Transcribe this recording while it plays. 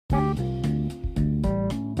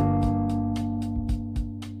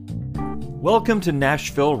Welcome to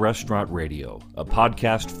Nashville Restaurant Radio, a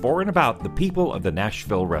podcast for and about the people of the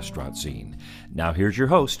Nashville restaurant scene. Now here's your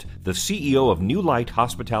host, the CEO of New Light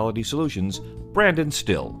Hospitality Solutions, Brandon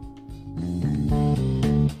Still.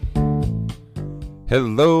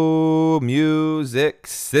 Hello, Music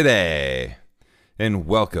City, and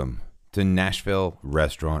welcome to Nashville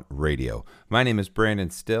Restaurant Radio. My name is Brandon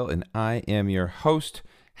Still, and I am your host.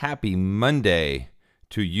 Happy Monday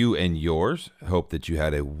to you and yours. Hope that you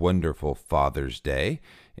had a wonderful Father's Day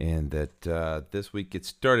and that this week gets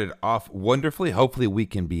started off wonderfully. Hopefully we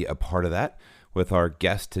can be a part of that with our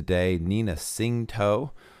guest today, Nina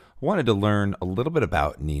Singto. Wanted to learn a little bit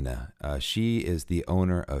about Nina. She is the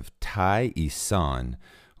owner of Thai Isan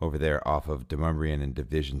over there off of Demonbreun and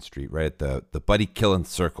Division Street, right at the Buddy Killen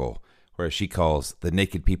Circle, where she calls the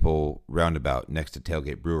Naked People Roundabout next to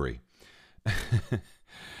Tailgate Brewery.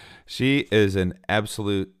 She is an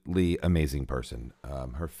absolutely amazing person.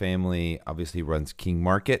 Her family obviously runs King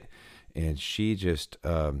Market, and she just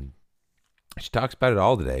she talks about it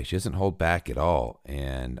all today. She doesn't hold back at all,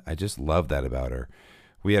 and I just love that about her.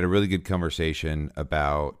 We had a really good conversation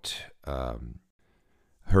about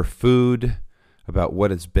her food, about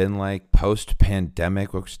what it's been like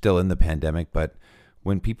post-pandemic. We're still in the pandemic, but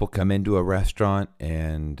when people come into a restaurant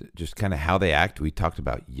and just kind of how they act. We talked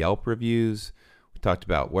about Yelp reviews. Talked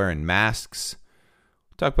about wearing masks.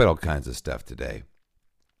 Talked about all kinds of stuff today.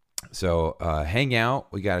 So hang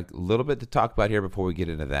out. We got a little bit to talk about here before we get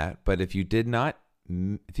into that. But if you didn't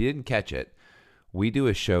catch it, we do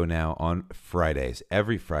a show now on Fridays,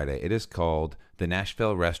 every Friday. It is called the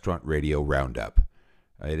Nashville Restaurant Radio Roundup.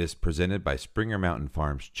 It is presented by Springer Mountain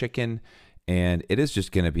Farms Chicken, and it is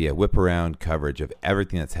just going to be a whip around coverage of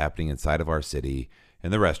everything that's happening inside of our city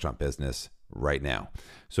in the restaurant business right now.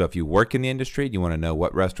 So if you work in the industry, you want to know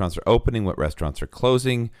what restaurants are opening, what restaurants are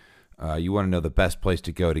closing, you want to know the best place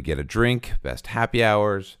to go to get a drink, best happy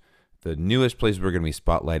hours, the newest places we're going to be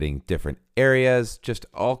spotlighting different areas, just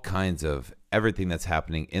all kinds of everything that's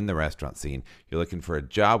happening in the restaurant scene. You're looking for a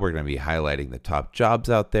job, we're going to be highlighting the top jobs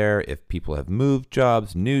out there. If people have moved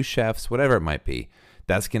jobs, new chefs, whatever it might be,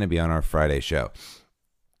 that's going to be on our Friday show.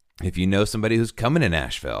 If you know somebody who's coming to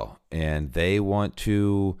Nashville and they want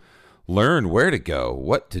to learn where to go,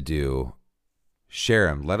 what to do, share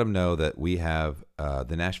them. Let them know that we have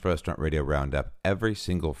the Nashville Restaurant Radio Roundup every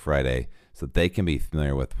single Friday so that they can be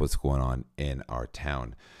familiar with what's going on in our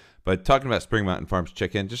town. But talking about Springer Mountain Farms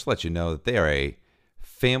Chicken, just to let you know that they are a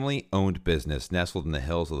family-owned business nestled in the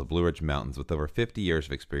hills of the Blue Ridge Mountains with over 50 years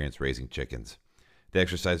of experience raising chickens. They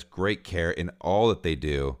exercise great care in all that they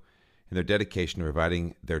do, and their dedication to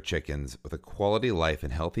providing their chickens with a quality life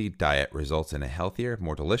and healthy diet results in a healthier,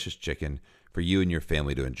 more delicious chicken for you and your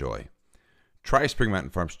family to enjoy. Try Springer Mountain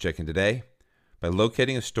Farms Chicken today by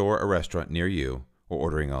locating a store or restaurant near you or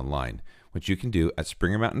ordering online, which you can do at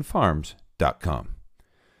springermountainfarms.com.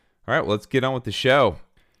 All right, well, let's get on with the show.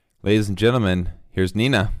 Ladies and gentlemen, here's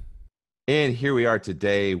Nina. And here we are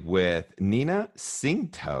today with Nina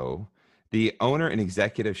Singto, the owner and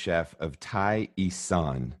executive chef of Thai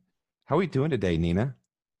Isan. How are we doing today, Nina?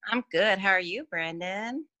 I'm good. How are you,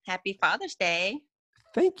 Brandon? Happy Father's Day.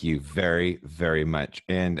 Thank you very, very much.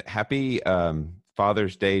 And happy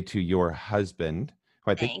Father's Day to your husband,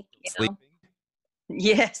 who I think Thank you. sleeping.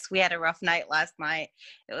 Yes, we had a rough night last night.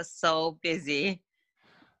 It was so busy.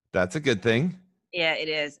 That's a good thing. Yeah, it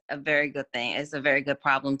is a very good thing. It's a very good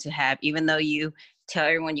problem to have, even though you tell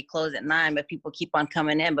everyone you close at 9, but people keep on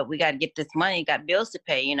coming in. But we got to get this money, got bills to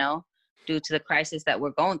pay, due to the crisis that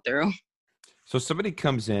we're going through. So somebody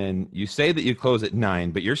comes in, you say that you close at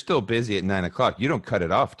 9, but you're still busy at 9 o'clock. You don't cut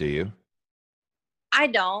it off, do you? I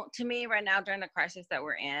don't. To me, right now, during the crisis that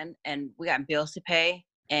we're in, and we got bills to pay,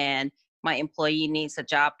 and my employee needs a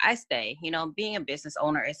job, I stay. Being a business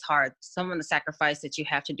owner is hard. Some of the sacrifice that you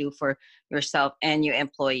have to do for yourself and your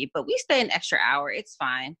employee, but we stay an extra hour. It's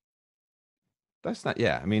fine. That's not,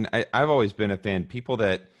 yeah. I mean, I've always been a fan. People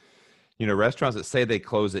that, restaurants that say they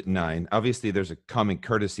close at 9, obviously there's a common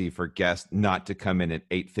courtesy for guests not to come in at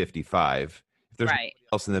 8:55. If there's nobody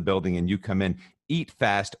else in the building and you come in, eat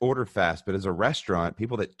fast, order fast. But as a restaurant,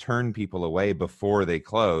 people that turn people away before they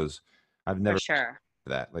close, I've never For sure.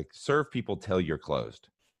 that. Like, serve people till you're closed.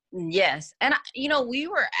 Yes. And,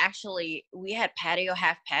 we had patio,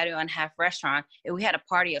 half patio and half restaurant. And we had a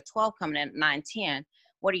party of 12 coming in at 9:10.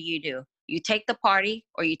 What do? You take the party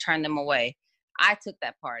or you turn them away. I took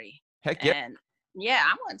that party. Heck yeah. And yeah,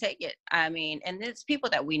 I'm going to take it. I mean, and it's people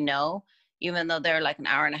that we know, even though they're like an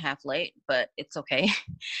hour and a half late, but it's okay.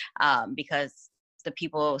 Because the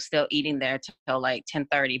people still eating there till like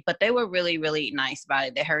 10:30, but they were really, really nice about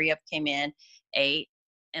it. They hurry up, came in, ate,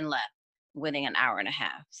 and left within an hour and a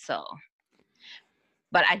half. So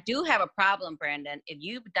But I do have a problem, Brandon. If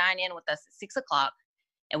you dine in with us at 6 o'clock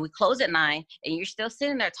and we close at 9 and you're still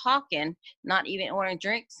sitting there talking, not even ordering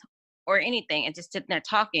drinks or anything, and just sitting there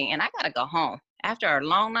talking, and I got to go home after a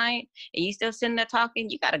long night and you still sitting there talking,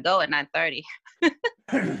 you got to go at 9:30.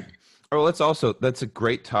 Well, that's a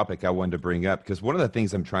great topic I wanted to bring up, because one of the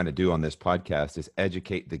things I'm trying to do on this podcast is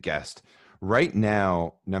educate the guest. Right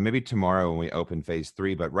now, maybe tomorrow when we open phase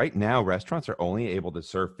 3, but right now restaurants are only able to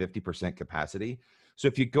serve 50% capacity. So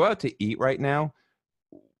if you go out to eat right now,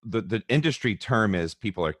 the industry term is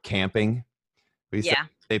people are camping. Yeah.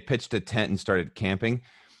 They pitched a tent and started camping.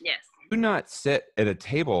 Yes. Do not sit at a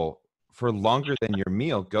table for longer than your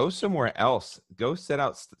meal. Go somewhere else. Go stand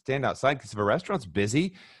outside, because if a restaurant's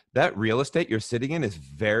busy, that real estate you're sitting in is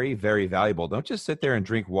very, very valuable. Don't just sit there and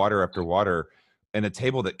drink water after water in a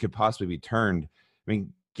table that could possibly be turned. I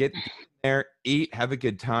mean, get there, eat, have a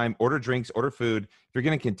good time, order drinks, order food. If you're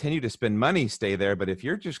going to continue to spend money, stay there. But if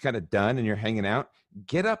you're just kind of done and you're hanging out,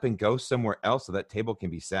 get up and go somewhere else so that table can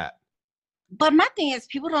be sat. But my thing is,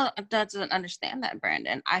 people doesn't understand that,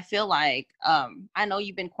 Brandon. I feel like, I know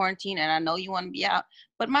you've been quarantined and I know you want to be out,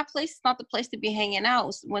 but my place is not the place to be hanging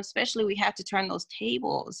out when, especially we have to turn those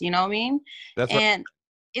tables, you know what I mean? And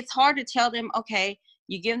it's hard to tell them, okay,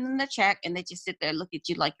 you give them the check and they just sit there and look at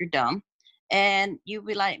you like you're dumb. And you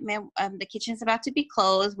be like, man, the kitchen's about to be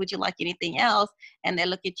closed. Would you like anything else? And they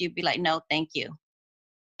look at you, be like, no, thank you.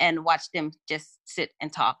 And watch them just sit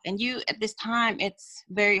and talk. And at this time, it's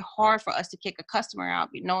very hard for us to kick a customer out,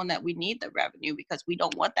 knowing that we need the revenue, because we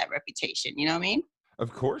don't want that reputation. You know what I mean?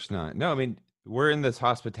 Of course not. No, I mean, we're in this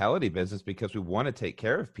hospitality business because we want to take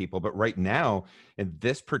care of people. But right now, in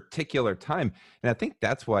this particular time, and I think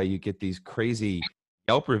that's why you get these crazy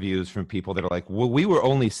Yelp reviews from people that are like, well, we were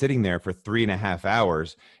only sitting there for 3.5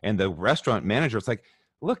 hours. And the restaurant manager, it's like,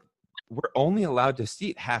 look, we're only allowed to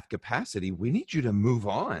seat half capacity. We need you to move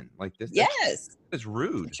on. Like this. Yes. It's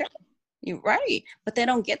rude. Sure. You're right. But they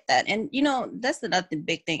don't get that. And, that's another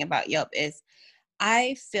big thing about Yelp is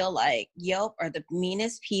I feel like Yelp are the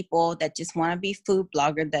meanest people that just want to be food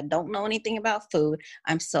blogger that don't know anything about food.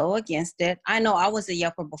 I'm so against it. I know I was a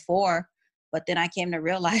Yelper before, but then I came to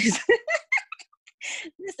realize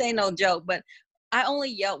this ain't no joke, but I only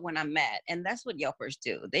Yelp when I'm mad. And that's what Yelpers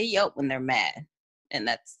do. They Yelp when they're mad. And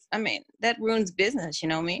that ruins business, you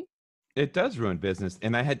know what I mean? It does ruin business.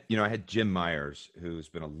 And I had Jim Myers, who's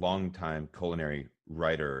been a longtime culinary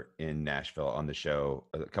writer in Nashville, on the show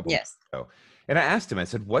a couple of years ago. And I asked him, I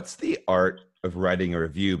said, what's the art of writing a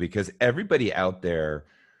review? Because everybody out there,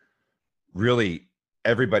 really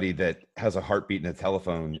everybody that has a heartbeat and a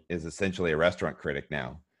telephone, is essentially a restaurant critic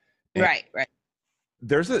now. And right.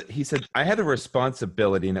 he said, I had a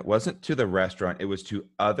responsibility, and it wasn't to the restaurant, it was to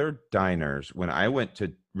other diners. When I went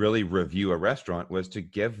to really review a restaurant, was to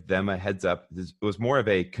give them a heads up. It was more of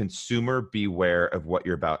a consumer beware of what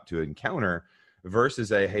you're about to encounter versus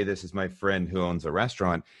hey, this is my friend who owns a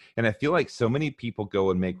restaurant. And I feel like so many people go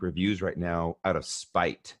and make reviews right now out of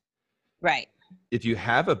spite. Right. If you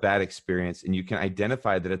have a bad experience and you can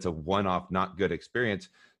identify that it's a one-off, not good experience,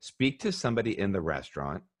 speak to somebody in the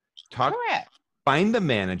restaurant, find the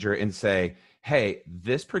manager and say, hey,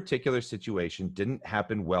 this particular situation didn't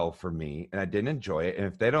happen well for me and I didn't enjoy it. And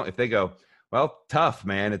if they go, well, tough,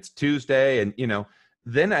 man, it's Tuesday. And,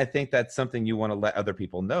 then I think that's something you want to let other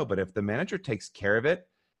people know. But if the manager takes care of it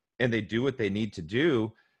and they do what they need to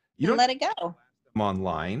do, you don't let it go. Them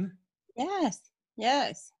online. Yes.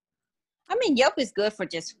 I mean, Yelp is good for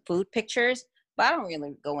just food pictures, but I don't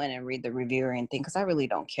really go in and read the review or anything because I really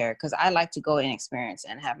don't care. Because I like to go in experience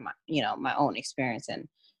and have my own experience and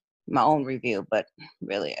my own review. But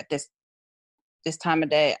really, at this time of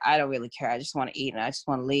day, I don't really care. I just want to eat and I just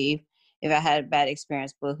want to leave. If I had a bad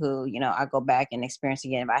experience, boohoo, I go back and experience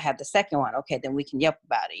again. If I have the second one, okay, then we can Yelp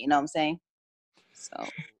about it. You know what I'm saying? So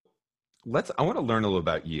I want to learn a little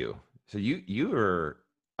about you. So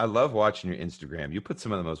I love watching your Instagram. You put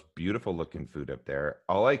some of the most beautiful looking food up there.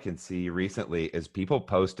 All I can see recently is people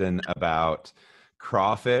posting about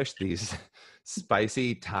crawfish, these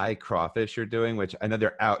spicy Thai crawfish you're doing, which I know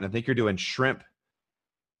they're out. And I think you're doing shrimp.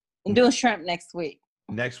 I'm doing shrimp next week.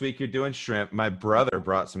 Next week, you're doing shrimp. My brother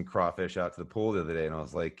brought some crawfish out to the pool the other day, and I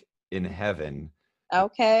was like, in heaven.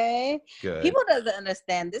 Okay. Good. People doesn't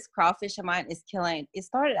understand this crawfish of mine is killing. It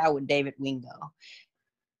started out with David Wingo.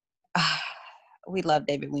 We love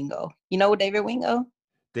David Wingo. You know David Wingo?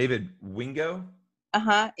 David Wingo?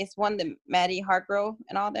 It's one that Maddie Hartgrove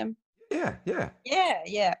and all them.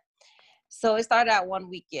 Yeah. So it started out one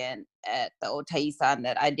weekend at the Old Taisan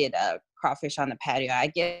that I did a crawfish on the patio. I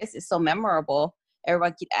guess it's so memorable.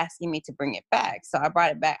 Everyone keep asking me to bring it back. So I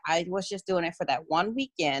brought it back. I was just doing it for that one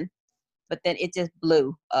weekend. but then it just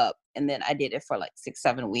blew up. And then I did it for like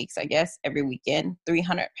 6-7 weeks, I guess, every weekend.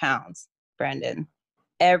 300 pounds, Brandon.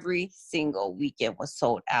 Every single weekend was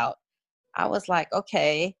sold out. I was like,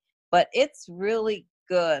 okay, but it's really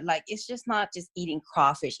good. Like, it's just not just eating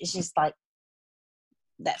crawfish. It's just like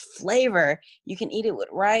that flavor. You can eat it with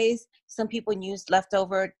rice. Some people use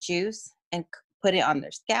leftover juice and put it on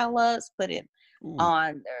their scallops, put it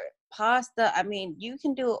on their pasta. I mean, you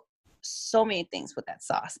can do so many things with that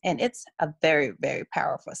sauce, and it's a very, very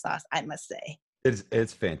powerful sauce, I must say.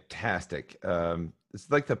 It's fantastic. It's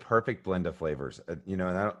like the perfect blend of flavors, and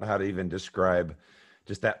I don't know how to even describe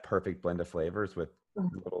just that perfect blend of flavors with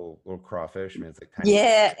little crawfish. I mean, it's like tiny.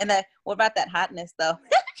 Yeah, and then what about that hotness though?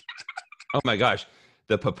 Oh my gosh,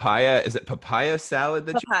 the papaya, is it papaya salad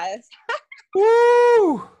that Papayas.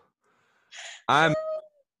 Woo! I'm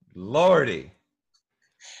Lordy.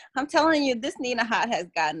 I'm telling you, this Nina Hot has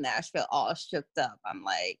gotten Nashville all shook up. I'm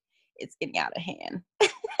like, it's getting out of hand.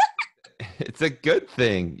 It's a good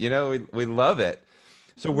thing. We love it.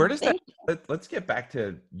 So where does that, let's get back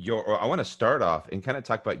to I want to start off and kind of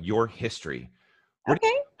talk about your history.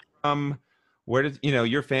 Where did,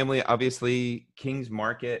 your family, obviously King's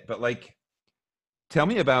Market, but like, tell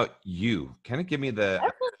me about you. Kind of give me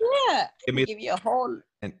give you a whole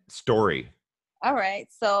story. All right.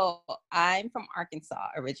 So I'm from Arkansas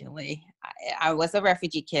originally. I was a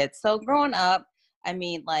refugee kid. So growing up, I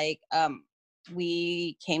mean, like,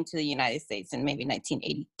 we came to the United States in maybe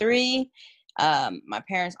 1983. My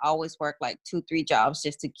parents always worked like 2-3 jobs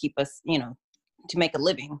just to keep us, to make a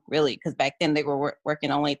living, really, because back then they were working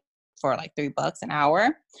only for like $3 an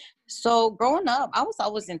hour. So growing up, I was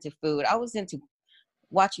always into food. I was into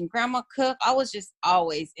watching grandma cook. I was just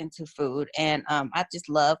always into food, and I just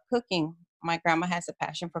love cooking. My grandma has a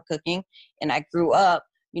passion for cooking, and I grew up,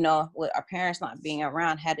 with our parents not being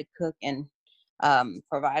around, had to cook and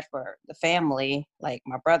provide for the family, like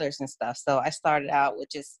my brothers and stuff. So I started out with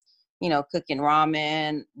just, cooking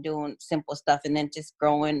ramen, doing simple stuff, and then just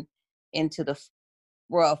growing into the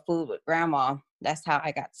world of food with grandma. That's how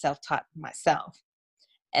I got self-taught myself.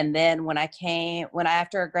 And then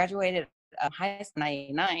after I graduated high school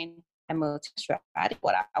in 99, I moved to Australia. I did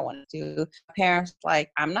what I wanted to do. My parents were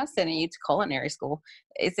like, I'm not sending you to culinary school.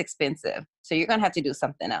 It's expensive. So you're going to have to do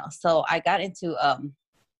something else. So I got into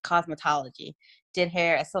cosmetology, did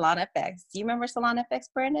hair at Salon FX. Do you remember Salon FX,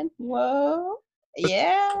 Brandon? Whoa.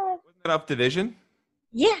 Yeah. Wasn't that up division?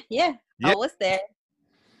 Yeah. I was there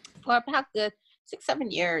for about good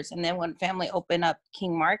 6-7 years. And then when family opened up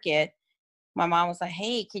King Market, my mom was like,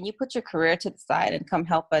 hey, can you put your career to the side and come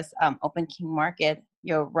help us open King Market?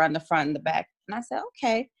 You'll run the front and the back. And I said,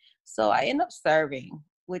 okay. So I ended up serving,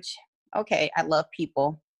 which, okay, I love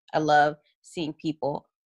people. I love seeing people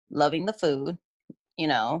loving the food,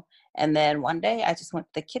 And then one day I just went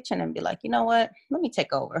to the kitchen and be like, you know what? Let me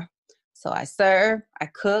take over. So I serve, I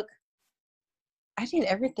cook. I did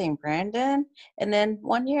everything, Brandon. And then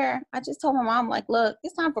one year I just told my mom, like, look,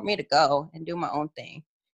 it's time for me to go and do my own thing.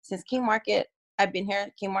 Since King Market, I've been here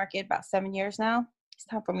at King Market about 7 years now. It's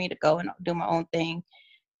time for me to go and do my own thing.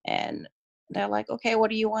 And they're like, okay, what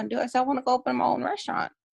do you want to do? I said, I want to go open my own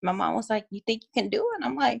restaurant. My mom was like, you think you can do it? And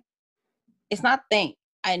I'm like, it's not think.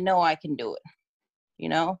 I know I can do it.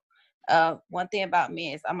 One thing about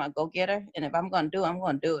me is I'm a go-getter. And if I'm going to do it, I'm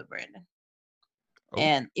going to do it, Brandon. Oh.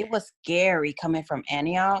 And it was scary coming from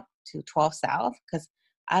Antioch to 12 South because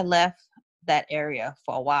I left that area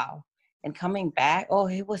for a while. And coming back,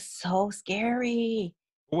 it was so scary.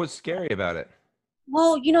 What was scary about it?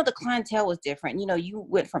 Well, the clientele was different. You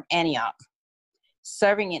went from Antioch,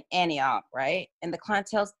 serving in Antioch, right? And the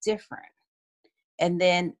clientele's different. And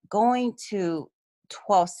then going to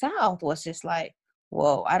 12 South was just like,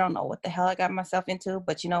 whoa, I don't know what the hell I got myself into.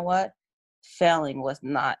 But you know what? Failing was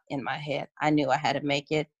not in my head. I knew I had to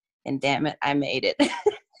make it. And damn it, I made it.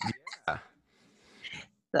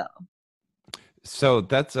 Yeah. So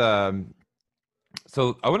that's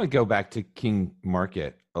so I want to go back to King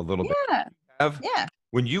Market a little bit. Yeah.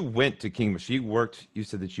 When you went to King, you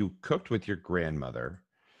said that you cooked with your grandmother.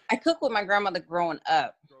 I cooked with my grandmother growing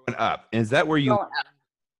up. Is that where you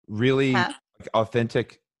really like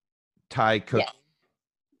authentic Thai cooking?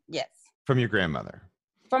 Yes. From your grandmother?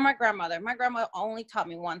 From my grandmother. My grandma only taught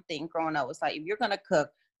me one thing growing up. Was like, if you're going to cook,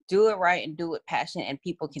 do it right and do it with passion and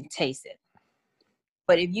people can taste it.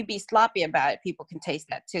 But if you be sloppy about it, people can taste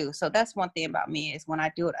that too. So that's one thing about me is when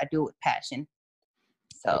I do it with passion.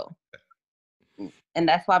 So, and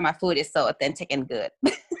that's why my food is so authentic and good.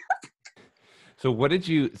 So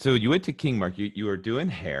so you went to King Market, you were doing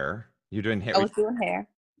hair. You're doing hair. I was doing hair.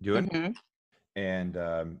 And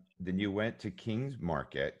then you went to King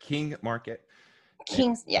Market.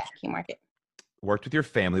 King Market. Worked with your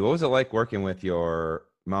family. What was it like working with your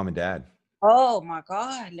mom and dad? Oh my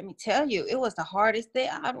God, let me tell you, it was the hardest thing.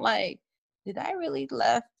 I'm like, did I really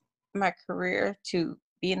left my career to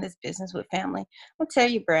be in this business with family? I'll tell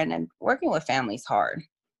you, Brandon, working with family is hard.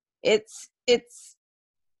 It's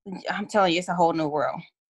I'm telling you, it's a whole new world.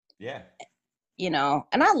 Yeah.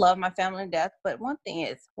 And I love my family to death, but one thing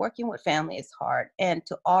is working with family is hard. And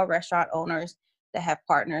to all restaurant owners that have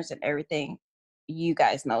partners and everything, you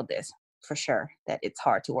guys know this for sure, that it's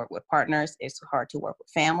hard to work with partners. It's hard to work with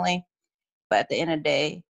family. But at the end of the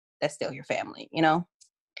day, that's still your family.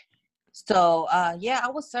 So, yeah, I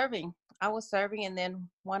was serving. And then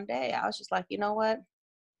one day I was just like, you know what?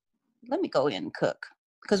 Let me go in and cook.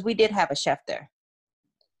 Because we did have a chef there.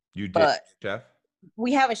 You did, But Chef?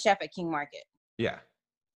 we have a chef at King Market. Yeah.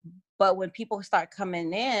 But when people start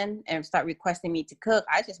coming in and start requesting me to cook,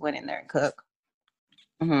 I just went in there and cook.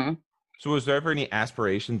 Mm-hmm. So was there ever any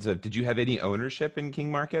aspirations did you have any ownership in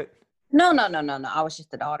King Market? No. I was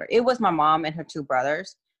just a daughter. It was my mom and her two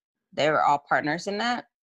brothers. They were all partners in that.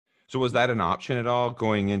 So was that an option at all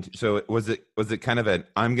going into, so was it kind of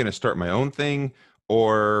I'm going to start my own thing,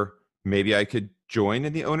 or maybe I could join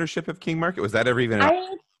in the ownership of King Market? Was that ever even an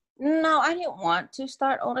option? No, I didn't want to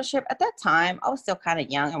start ownership. At that time, I was still kind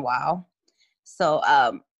of young and wild. So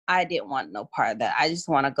I didn't want no part of that. I just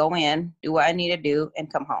want to go in, do what I need to do,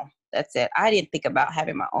 and come home. That's it. I didn't think about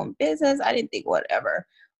having my own business. I didn't think whatever.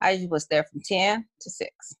 I just was there from 10 to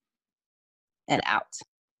 6 and out.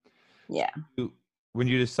 Yeah. When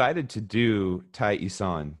you decided to do Tai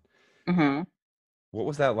Isan, Mm-hmm. what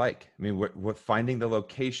was that like? I mean, what finding the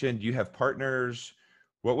location? Do you have partners?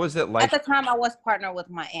 What was it At like? the time, I was partnered with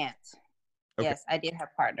my aunt. Okay. Yes, I did have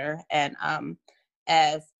partner. And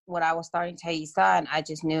as when I was starting Tai Isan, I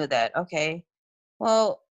just knew that, okay,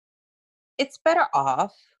 well, it's better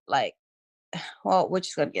off. Like, well, we're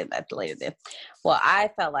just going to get that later then. Well, I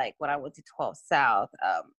felt like when I went to 12 South,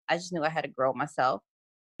 I just knew I had to grow myself.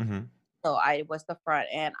 Mm-hmm. So I was the front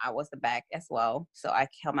and I was the back as well. So I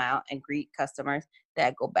come out and greet customers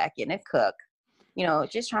that go back in and cook,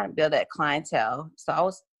 just trying to build that clientele. So I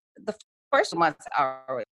was the first months I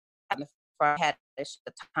already had the front, had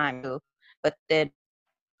the time to, but then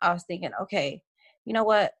I was thinking, okay, you know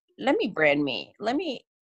what? Let me brand me. Let me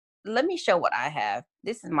show what I have.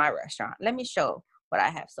 This is my restaurant. Let me show what I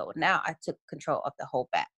have. So now I took control of the whole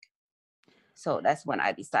back. So that's when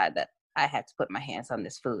I decided that I had to put my hands on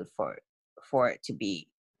this food for it to be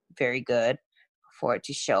very good, for it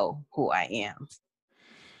to show who I am.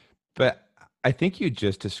 But I think you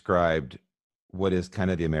just described what is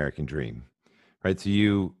kind of the American dream, right? So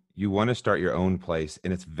you want to start your own place,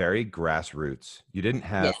 and it's very grassroots. You didn't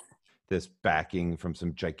have this backing from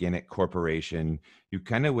some gigantic corporation. You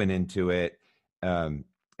kind of went into it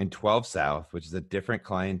in 12 South, which is a different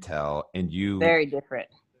clientele, and very different.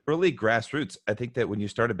 Really grassroots. I think that when you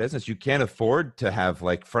start a business, you can't afford to have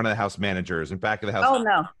like front of the house managers and back of the house. Oh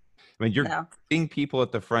no. I mean, you're seeing people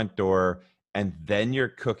at the front door, and then you're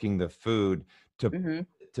cooking the food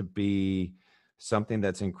to be something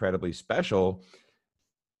that's incredibly special.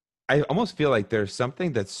 I almost feel like there's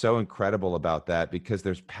something that's so incredible about that, because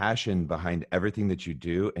there's passion behind everything that you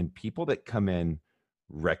do, and people that come in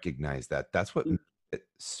recognize that. That's what makes it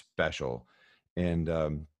special. And I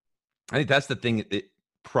think that's the thing that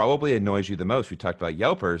probably annoys you the most. We talked about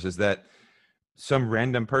Yelpers, is that some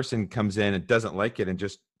random person comes in and doesn't like it and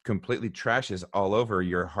just completely trashes all over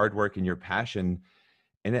your hard work and your passion,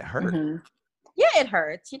 and it hurts. Mm-hmm. Yeah, it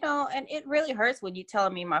hurts, and it really hurts when you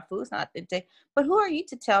telling me my food's not authentic. But who are you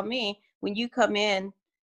to tell me when you come in?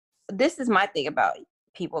 This is my thing about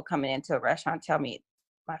people coming into a restaurant, tell me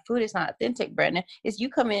my food is not authentic, Brandon. Is you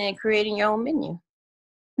coming in and creating your own menu.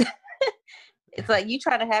 It's like you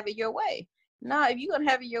try to have it your way. No, if you're going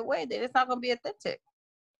to have it your way, then it's not going to be authentic.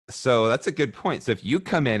 So that's a good point. So if you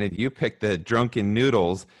come in and you pick the drunken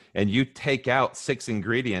noodles and you take out 6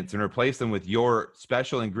 ingredients and replace them with your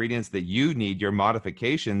special ingredients that you need, your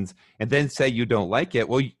modifications, and then say you don't like it,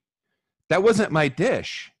 well, that wasn't my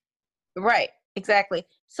dish. Right. Exactly.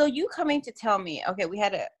 So you coming to tell me, okay, we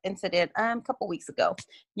had an incident a couple weeks ago.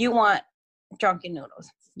 You want drunken noodles.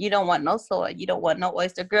 You don't want no soy. You don't want no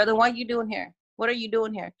oyster. Girl, then what are you doing here? What are you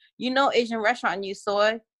doing here? Asian restaurant use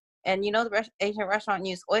soy, and the Asian restaurant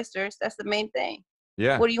use oysters. That's the main thing.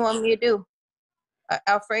 Yeah. What do you want me to do?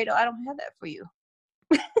 Alfredo, I don't have that for you.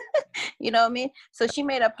 You know what I mean? So she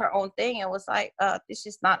made up her own thing and was like, this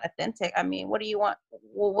is not authentic. I mean, what do you want?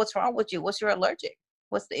 Well, what's wrong with you? What's your allergic?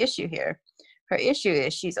 What's the issue here? Her issue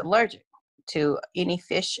is she's allergic to any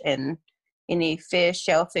fish,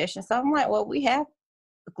 shellfish. And so I'm like, well, we have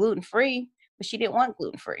gluten-free, but she didn't want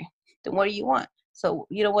gluten-free. Then what do you want? So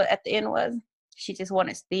you know what at the end was? She just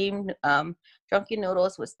wanted steamed drunken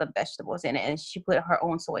noodles with some vegetables in it, and she put her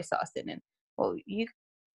own soy sauce in it. Well, you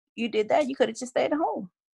did that. You could have just stayed at home.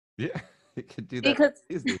 Yeah, you could do that Because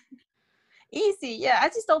easily. easy, yeah. I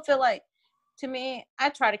just don't feel like, to me, I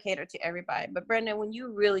try to cater to everybody. But Brendan, when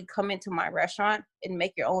you really come into my restaurant and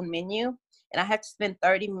make your own menu, and I have to spend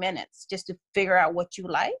 30 minutes just to figure out what you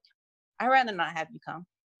like, I'd rather not have you come.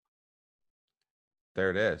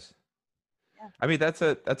 There it is. Yeah. I mean, that's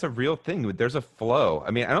a real thing. There's a flow.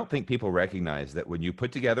 I mean, I don't think people recognize that when you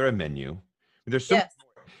put together a menu, there's so Yes.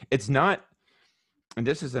 it's not, and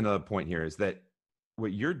this is another point here, is that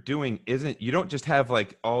what you're doing isn't, you don't just have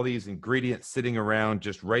like all these ingredients sitting around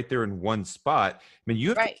just right there in one spot. I mean, you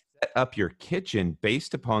have Right. to set up your kitchen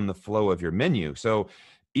based upon the flow of your menu. So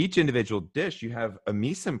each individual dish, you have a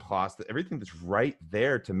mise en place, that everything that's right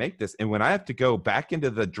there to make this. And when I have to go back into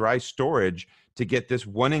the dry storage to get this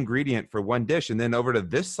one ingredient for one dish, and then over to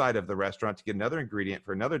this side of the restaurant to get another ingredient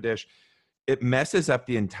for another dish, it messes up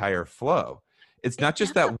the entire flow. It's not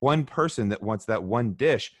just that one person that wants that one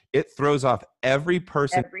dish. It throws off every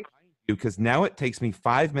person because now it takes me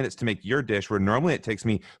 5 minutes to make your dish, where normally it takes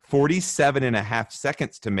me 47 and a half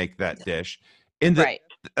seconds to make that dish. And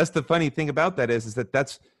that's the funny thing about that is that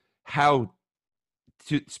that's how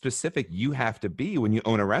specific you have to be when you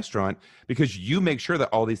own a restaurant, because you make sure that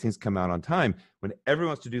all these things come out on time. When everyone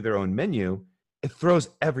wants to do their own menu, it throws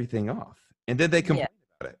everything off. And then they complain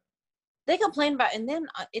about it. They complain about it, and then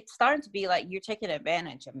it's starting to be like you're taking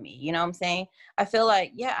advantage of me. You know what I'm saying? I feel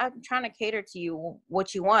like, yeah, I'm trying to cater to you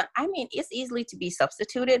what you want. I mean, it's easily to be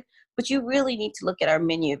substituted, but you really need to look at our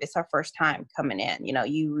menu if it's our first time coming in. You know,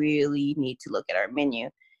 you really need to look at our menu.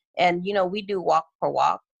 And, you know, we do walk per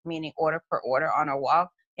walk, meaning order per order on our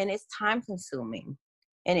walk, and it's time consuming.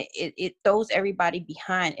 And it throws everybody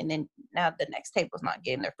behind. And then now the next table's not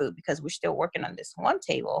getting their food because we're still working on this one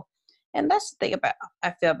table. And that's the thing about,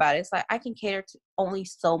 I feel about it. It's like I can cater to only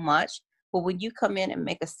so much, but when you come in and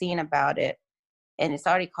make a scene about it and it's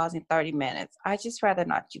already causing 30 minutes, I just rather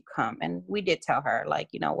not you come. And we did tell her, like,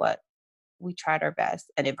 you know what, we tried our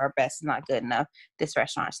best. And if our best is not good enough, this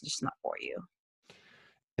restaurant is just not for you.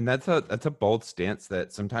 And that's a bold stance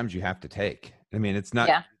that sometimes you have to take. I mean, it's not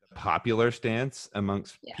a popular stance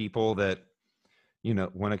amongst people that, you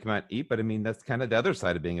know, want to come out and eat, but I mean, that's kind of the other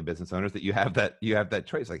side of being a business owner, is that you have that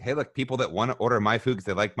choice. Like, hey, look, people that want to order my food because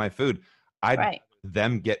they like my food, I'd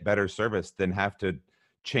them get better service than have to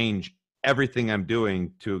change everything I'm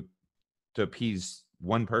doing to appease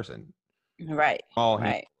one person. Right. All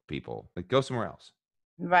people, like, go somewhere else.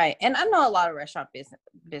 Right. And I know a lot of restaurant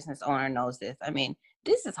business owner knows this. I mean,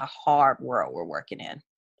 this is a hard world we're working in.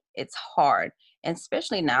 It's hard. And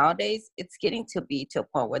especially nowadays, it's getting to be to a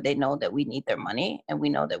point where they know that we need their money and we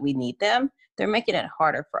know that we need them. They're making it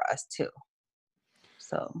harder for us too.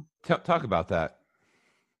 So talk about that.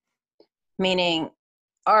 Meaning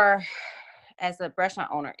as a restaurant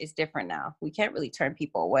owner, it's different now. We can't really turn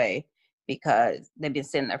people away because they've been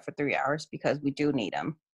sitting there for 3 hours, because we do need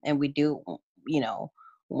them and we do, you know,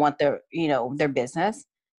 want their business.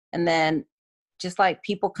 And then just like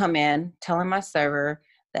people come in telling my server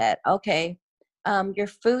that, okay, your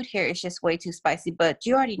food here is just way too spicy, but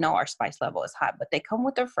you already know our spice level is high, but they come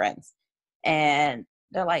with their friends and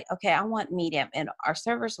they're like, okay, I want medium. And our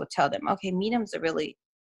servers would tell them, okay, mediums are really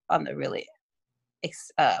on the really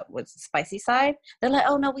what's the spicy side. They're like,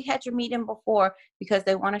 oh no, we had your medium before, because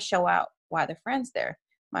they want to show out why their friends there.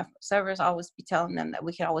 My servers always be telling them that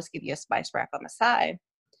we can always give you a spice rack on the side.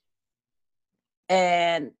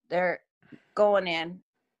 And they're going in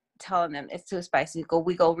telling them it's too spicy.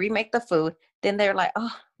 We go remake the food. Then they're like,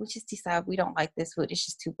 oh, we just decided we don't like this food. It's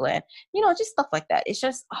just too bland. You know, just stuff like that. It's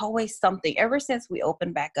just always something. Ever since we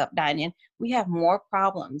opened back up dining, we have more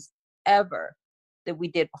problems ever than we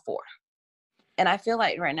did before. And I feel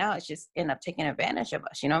like right now it's just end up taking advantage of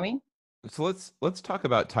us. You know what I mean? So let's talk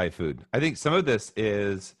about Thai food. I think some of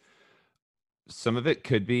it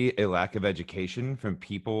could be a lack of education from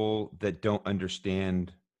people that don't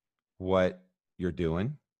understand what you're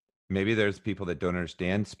doing. Maybe there's people that don't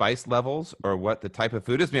understand spice levels or what the type of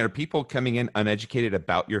food is. I mean, are people coming in uneducated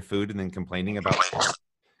about your food and then complaining about it?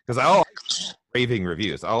 Because raving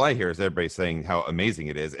reviews. All I hear is everybody saying how amazing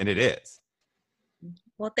it is, and it is.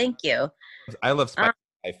 Well, thank you. I love spicy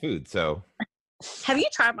Thai food, so. Have you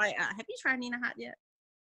tried Nina Hot yet?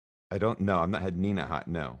 I don't know. I've not had Nina Hot,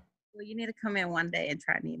 no. Well, you need to come in one day and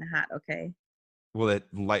try Nina Hot, okay? Will it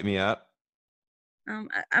light me up?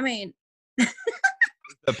 I mean,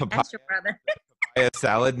 the papaya, ask your brother. Papaya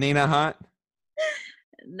salad Nina Hot?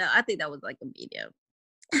 No, I think that was like a medium.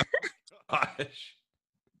 Gosh.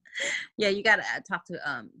 Yeah, you gotta talk to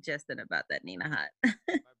Justin about that Nina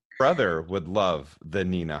Hot. Brother would love the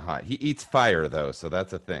Nina Hot. He eats fire though, so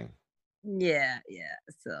that's a thing. Yeah, yeah.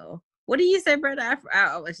 So, what do you say, brother?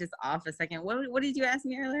 I was just off a second. What did you ask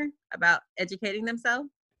me earlier about educating themselves?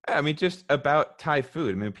 I mean, just about Thai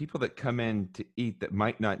food. I mean, people that come in to eat that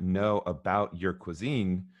might not know about your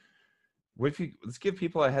cuisine. What if you let's give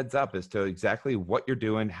people a heads up as to exactly what you're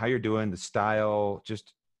doing, how you're doing, the style,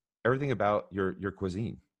 just everything about your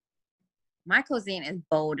cuisine. My cuisine is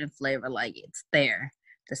bold in flavor, like it's there.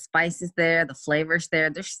 The spice is there, the flavor's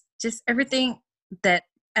there. There's just everything that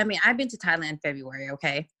I mean, I've been to Thailand in February,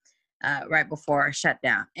 okay? Right before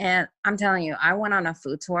shutdown. And I'm telling you, I went on a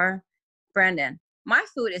food tour. Brandon, my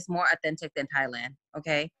food is more authentic than Thailand,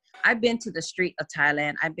 okay? I've been to the street of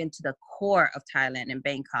Thailand. I've been to the core of Thailand in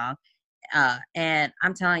Bangkok. And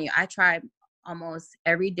I'm telling you, I tried almost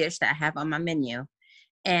every dish that I have on my menu.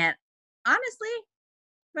 And honestly,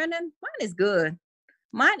 Brendan, mine is good.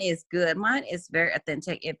 Mine is good. Mine is very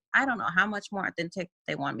authentic. If I don't know how much more authentic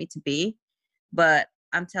they want me to be, but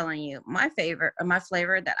I'm telling you, my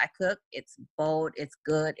flavor that I cook, it's bold, it's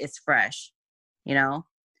good, it's fresh, you know,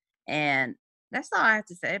 and that's all I have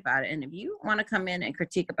to say about it. And if you want to come in and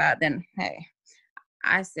critique about it, then hey,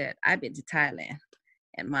 I said I've been to Thailand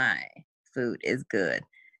and my food is good.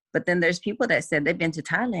 But then there's people that said they've been to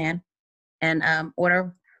Thailand and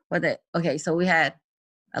order okay, so we had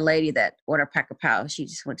a lady that ordered Packer Pao. She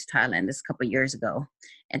just went to Thailand this a couple of years ago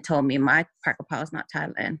and told me my Packer Pao is not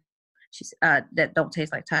Thailand. She said, that don't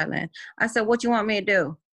taste like Thailand. I said, what you want me to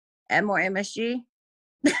do? Add more MSG?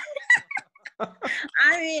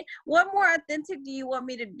 I mean, what more authentic do you want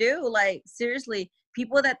me to do? Like, seriously,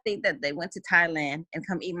 people that think that they went to Thailand and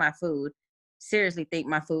come eat my food, seriously think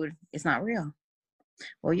my food is not real.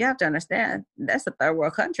 Well, you have to understand, that's a third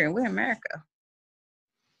world country and we're in America.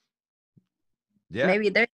 Yeah. Maybe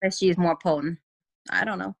their MSG is more potent. I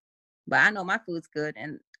don't know. But I know my food's good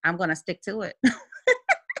and I'm going to stick to it.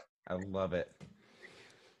 I love it.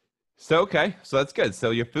 So, okay. So that's good.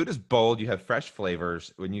 So your food is bold. You have fresh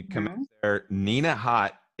flavors. When you come in there, Nina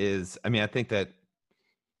Hot is, I mean, I think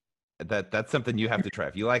that's something you have to try.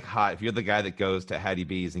 If you like hot, if you're the guy that goes to Hattie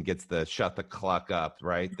B's and gets the shut the clock up,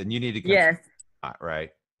 right? Then you need to come Yes. hot,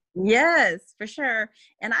 right? Yes, for sure.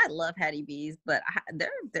 And I love Hattie B's, but they're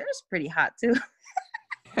pretty hot too.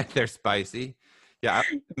 They're spicy. Yeah,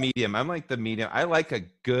 I'm medium. I'm like the medium. I like a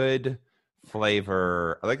good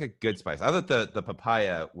flavor. I like a good spice. I thought the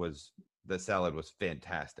papaya the salad was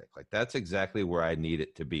fantastic. Like that's exactly where I need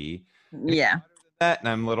it to be. Yeah. That, and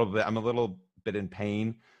I'm a little bit in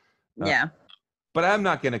pain. Yeah. But I'm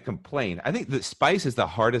not going to complain. I think the spice is the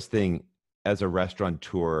hardest thing as a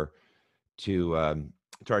restaurateur to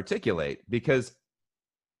articulate, because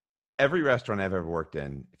every restaurant I've ever worked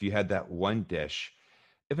in, if you had that one dish,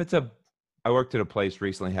 I worked at a place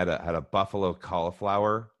recently had a buffalo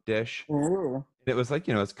cauliflower dish. Ooh. It was like,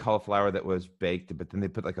 it's cauliflower that was baked, but then they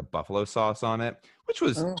put like a buffalo sauce on it, which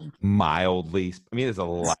was Ooh. mildly, I mean, it's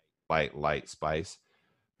a light spice.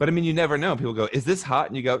 But I mean, you never know. People go, is this hot?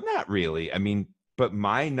 And you go, not really. I mean, but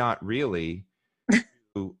my not really,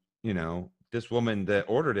 this woman that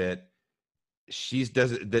ordered it,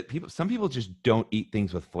 some people just don't eat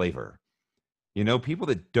things with flavor. People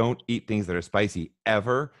that don't eat things that are spicy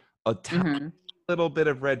ever, a tiny little bit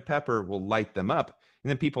of red pepper will light them up. And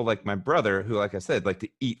then people like my brother, who, like I said, like to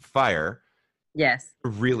eat fire, Yes,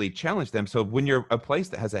 really challenge them. So when you're a place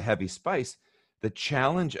that has a heavy spice, the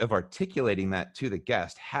challenge of articulating that to the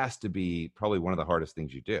guest has to be probably one of the hardest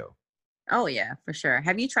things you do. Oh yeah, for sure.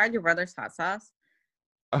 Have you tried your brother's hot sauce?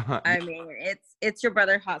 I mean, it's your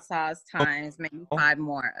brother hot sauce times maybe 5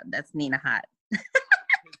 more. That's Nina Hot.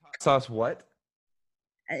 Sauce what?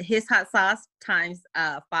 His hot sauce times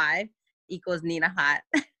 5 equals Nina Hot.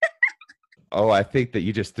 Oh, I think that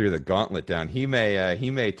you just threw the gauntlet down. He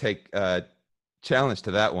may take challenge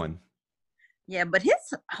to that one. Yeah, but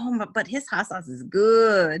his hot sauce is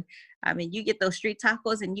good. I mean, you get those street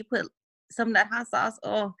tacos and you put some of that hot sauce.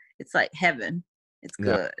 Oh, it's like heaven. It's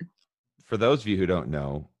good. Yeah. For those of you who don't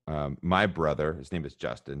know, my brother, his name is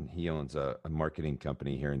Justin. He owns a marketing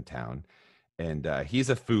company here in town. And he's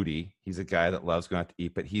a foodie. He's a guy that loves going out to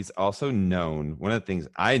eat, but he's also known, one of the things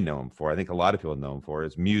I know him for, I think a lot of people know him for,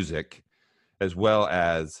 is music, as well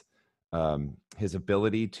as his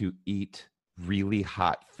ability to eat really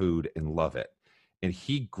hot food and love it. And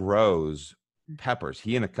he grows peppers.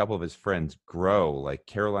 He and a couple of his friends grow like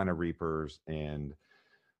Carolina Reapers and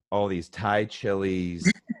all these Thai chilies,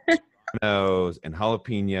 and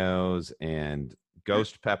jalapenos and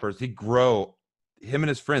ghost peppers. Him and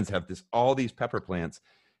his friends have all these pepper plants,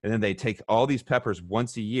 and then they take all these peppers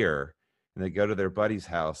once a year and they go to their buddy's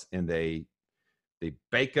house and they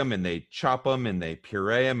bake them and they chop them and they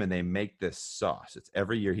puree them and they make this sauce. It's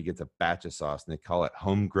every year he gets a batch of sauce and they call it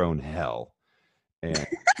homegrown hell. And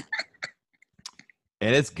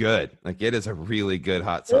and it's good. Like, it is a really good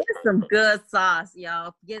hot sauce. It's some good sauce,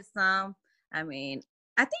 y'all. Get some. I mean,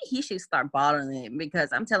 I think he should start bottling it, because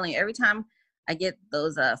I'm telling you, every time I get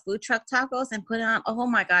those food truck tacos and put it on, oh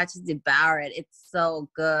my God, just devour it. It's so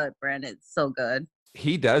good, Brandon. It's so good.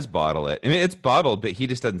 He does bottle it. I mean, it's bottled, but he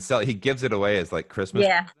just doesn't sell it. He gives it away as like Christmas.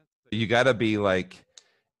 Yeah. You got to be like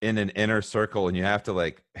in an inner circle and you have to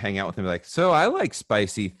like hang out with him. Like, so I like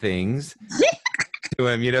spicy things to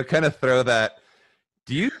him, you know, kind of throw that.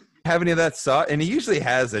 Do you have any of that sauce? And he usually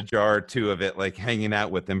has a jar or two of it, like hanging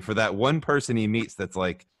out with him for that one person he meets that's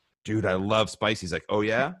like, dude, I love spicy. He's like, oh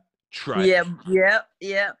yeah, try it.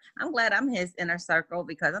 Yeah. I'm glad I'm his inner circle,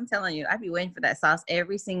 because I'm telling you, I be waiting for that sauce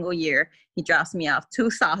every single year. He drops me off 2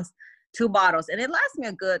 bottles, and it lasts me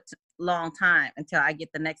a good long time until I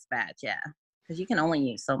get the next batch. Yeah, because you can only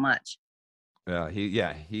use so much. He's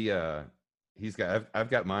got. I've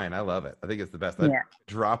got mine. I love it. I think it's the best. Yeah.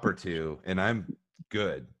 Drop or two, and I'm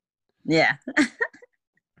good. Yeah.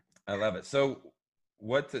 I love it. So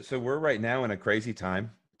we're right now in a crazy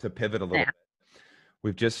time. To pivot a little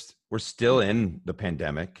bit, we're still in the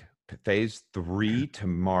pandemic. Phase 3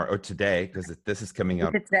 tomorrow or today, because this is coming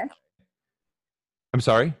out. Today? I'm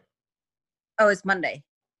sorry. Oh, it's Monday.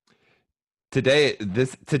 Today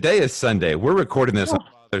is Sunday. We're recording this on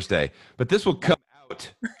Father's Day, but this will come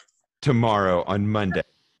out tomorrow on Monday.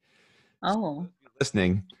 Oh.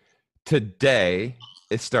 Listening today,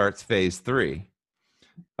 it starts phase 3.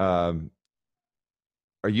 Are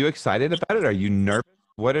you excited about it? Are you nervous?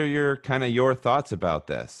 What are your thoughts about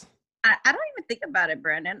this? I don't even think about it,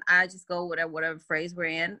 Brandon. I just go with whatever phrase we're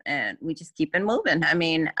in, and we just keep it moving. I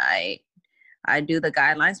mean, I do the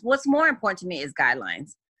guidelines. What's more important to me is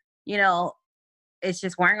guidelines. You know, it's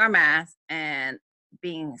just wearing our mask and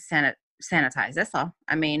being sanitized. That's all.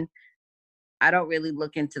 I mean, I don't really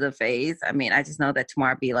look into the phase. I mean, I just know that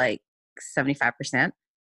tomorrow be like 75%.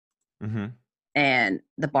 Mm-hmm. And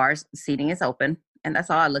the bar's seating is open. And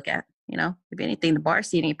that's all I look at. You know, if anything, the bar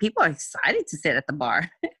seating, people are excited to sit at the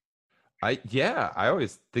bar. I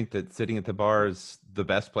always think that sitting at the bar is the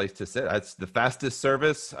best place to sit. It's the fastest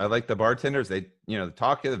service. I like the bartenders. They,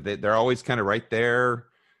 they're always kind of right there.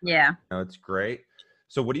 Yeah. It's great.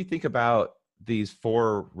 So what do you think about these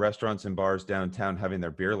 4 restaurants and bars downtown having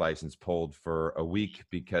their beer license pulled for a week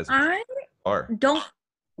because I don't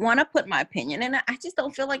want to put my opinion in it. I just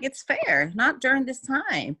don't feel like it's fair. Not during this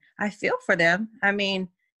time. I feel for them. I mean,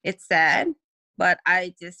 it's sad, but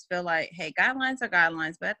I just feel like, hey, guidelines are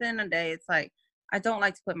guidelines. But at the end of the day, it's like, I don't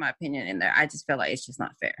like to put my opinion in there. I just feel like it's just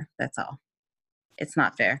not fair. That's all. It's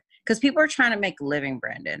not fair. Because people are trying to make a living,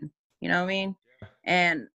 Brandon. You know what I mean? Yeah.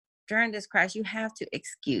 And during this crash, you have to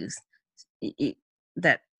excuse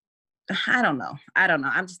that. I don't know.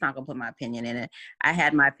 I'm just not going to put my opinion in it. I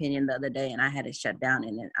had my opinion the other day, and I had it shut down.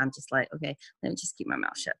 And I'm just like, okay, let me just keep my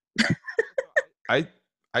mouth shut.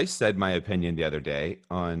 I said my opinion the other day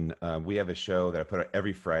on, we have a show that I put out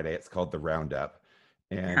every Friday. It's called The Roundup,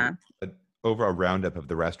 and overall roundup of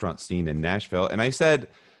the restaurant scene in Nashville. And I said,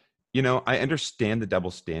 I understand the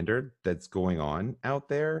double standard that's going on out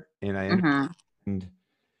there. And I understand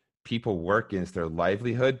people work against their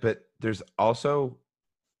livelihood, but there's also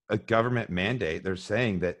a government mandate. They're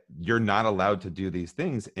saying that you're not allowed to do these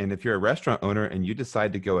things. And if you're a restaurant owner and you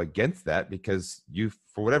decide to go against that because you,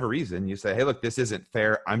 for whatever reason, you say, hey, look, this isn't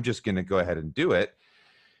fair, I'm just going to go ahead and do it.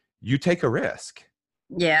 You take a risk.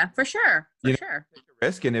 Yeah, for sure. Take a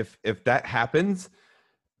risk. And if that happens,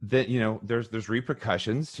 then, there's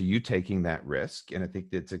repercussions to you taking that risk. And I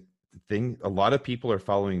think that's a thing. A lot of people are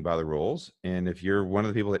following by the rules. And if you're one of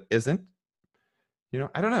the people that isn't,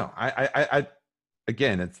 I don't know.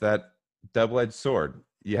 Again, it's that double-edged sword.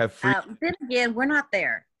 You have free. Then again, we're not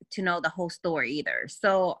there to know the whole story either.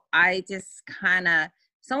 So I just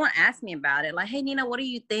someone asked me about it, like, hey, Nina, what do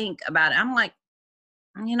you think about it? I'm like,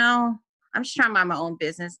 I'm just trying to mind my own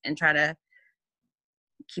business and try to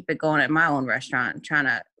keep it going at my own restaurant, trying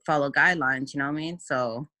to follow guidelines, you know what I mean?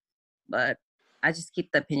 So, but I just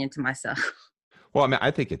keep the opinion to myself. Well, I mean,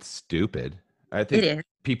 I think it's stupid. I think it is.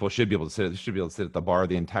 People should be able to sit at the bar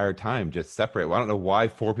the entire time, just separate. Well, I don't know why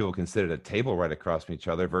 4 people can sit at a table right across from each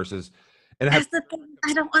other versus. And that's the thing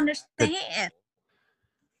I don't understand.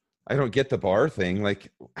 I don't get the bar thing.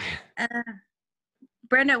 Like,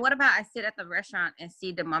 Brenda, what about I sit at the restaurant and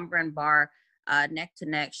see the Mumbrin bar neck to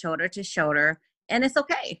neck, shoulder to shoulder, and it's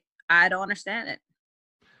okay. I don't understand it.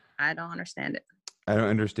 I don't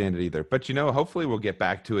understand it either. But hopefully we'll get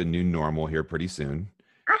back to a new normal here pretty soon.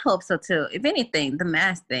 I hope so too. If anything, the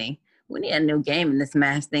mask thing. We need a new game in this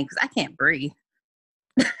mask thing because I can't breathe.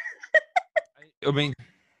 I mean,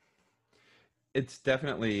 it's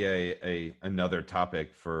definitely a another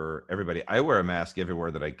topic for everybody. I wear a mask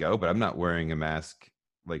everywhere that I go, but I'm not wearing a mask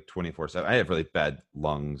like 24/7. I have really bad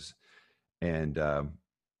lungs, and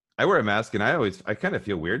I wear a mask, and I kind of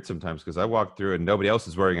feel weird sometimes because I walk through and nobody else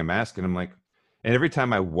is wearing a mask, and I'm like, and every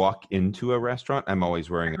time I walk into a restaurant, I'm always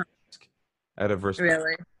wearing a mask out of respect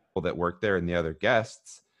Really? for people that work there and the other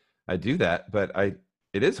guests. I do that, but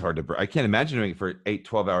it is hard to. I can't imagine doing it for 8,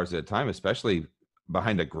 12 hours at a time, especially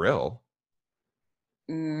behind a grill.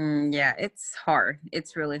 Yeah, it's hard.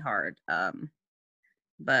 It's really hard.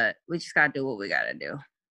 But we just gotta do what we gotta do.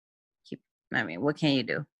 I mean, what can you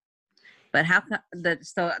do? But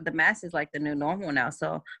the mask is like the new normal now.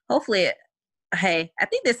 So hopefully, hey, I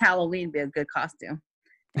think this Halloween be a good costume.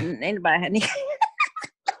 And anybody had any?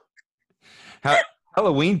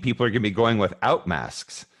 Halloween people are going to be going without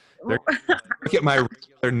masks. Look at my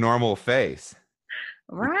regular normal face.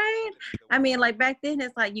 Right? I mean, like back then,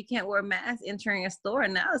 it's like you can't wear a mask entering a store,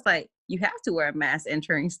 and now it's like you have to wear a mask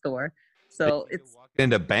entering a store. So it's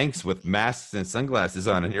into banks with masks and sunglasses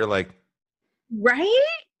on, and you're like, right.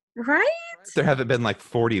 There haven't been like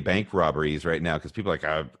 40 bank robberies right now because people are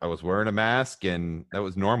like, I was wearing a mask and that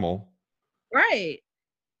was normal. Right.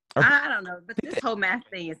 I don't know, but this whole mask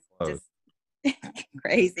thing is just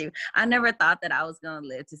crazy. I never thought that I was going to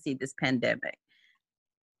live to see this pandemic.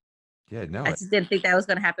 Yeah, no. I just didn't think that was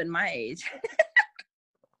going to happen my age.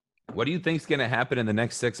 What do you think is going to happen in the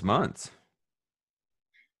next 6 months?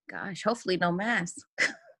 Gosh, hopefully no mask.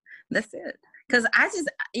 That's it. Because I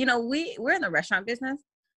just, we're in the restaurant business.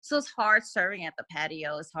 So it's hard serving at the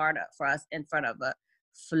patio. It's hard for us in front of a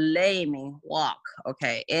flaming wok.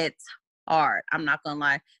 Okay. It's hard. I'm not going to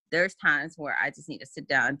lie. There's times where I just need to sit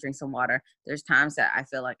down and drink some water. There's times that I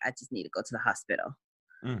feel like I just need to go to the hospital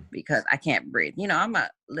because I can't breathe. I'm a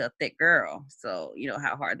little thick girl. So you know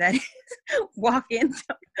how hard that is. Walking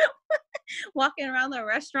around the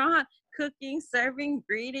restaurant, cooking, serving,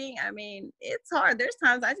 greeting. I mean, it's hard. There's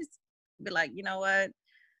times I just be like, you know what?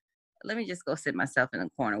 Let me just go sit myself in a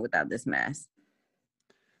corner without this mask.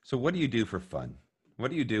 So what do you do for fun?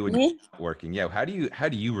 What do you do when you're working? Yeah. How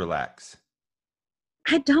do you relax?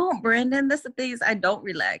 I don't, Brandon. That's the thing is I don't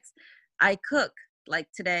relax. I cook. Like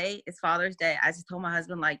today is Father's Day. I just told my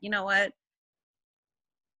husband, like, you know what?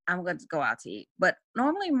 I'm going to go out to eat. But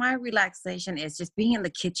normally my relaxation is just being in the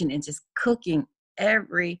kitchen and just cooking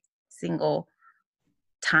every single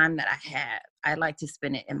time that I have. I like to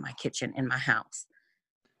spend it in my kitchen, in my house.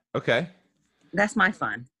 Okay. That's my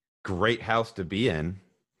fun. Great house to be in.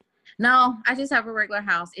 No, I just have a regular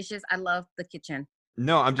house. It's just I love the kitchen.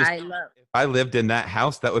 No, if I lived in that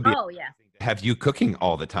house, that would be have you cooking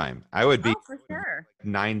all the time. I would be for sure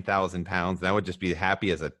 9,000 pounds and I would just be happy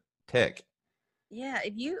as a tick. Yeah,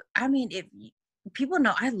 if people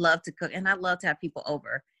know I love to cook and I love to have people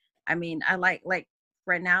over. I mean, I like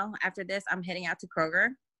right now after this, I'm heading out to Kroger,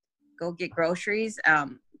 go get groceries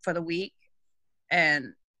for the week.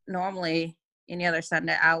 And normally any other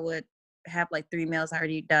Sunday, I would have like 3 meals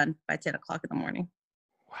already done by 10 o'clock in the morning.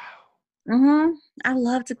 Wow. I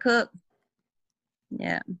love to cook.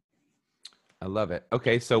 Yeah. I love it.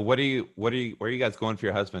 Okay. So where are you guys going for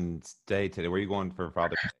your husband's day today? Where are you going for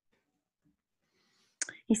Father's Day?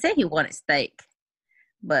 He said he wanted steak,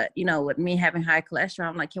 but with me having high cholesterol,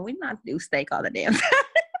 I'm like, can we not do steak all the damn time?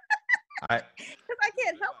 Because I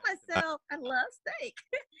can't help myself. I love steak.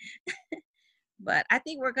 But I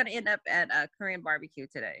think we're going to end up at a Korean barbecue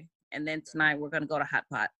today. And then tonight we're going to go to Hot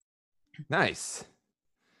Pot. Nice.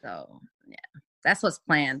 So, yeah, that's what's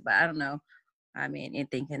planned. But I don't know. I mean,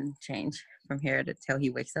 anything can change from here till he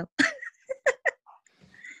wakes up.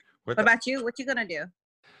 What about you? What you going to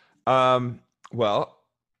do? Well,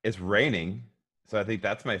 it's raining. So I think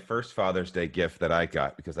that's my first Father's Day gift that I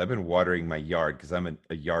got because I've been watering my yard because I'm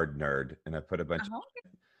a yard nerd. And I put a bunch of...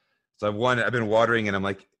 So I've been watering and I'm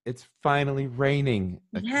like, it's finally raining.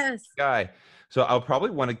 Yes. Sky. So I'll probably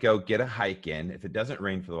want to go get a hike in. If it doesn't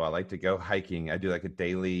rain for a while, I like to go hiking. I do like a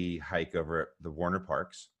daily hike over at the Warner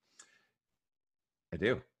Parks. I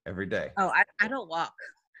do every day. Oh, I don't walk.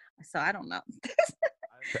 So I don't know.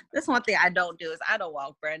 That's one thing I don't do is I don't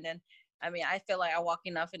walk, Brandon. I mean, I feel like I walk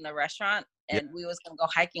enough in the restaurant and we was going to go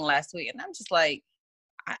hiking last week. And I'm just like,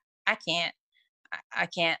 I can't. I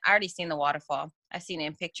can't. I already seen the waterfall. I've seen it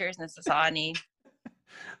in pictures, and this is all I need.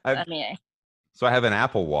 So I have an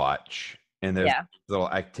Apple Watch, and there's little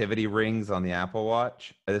activity rings on the Apple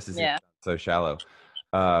Watch. This is so shallow.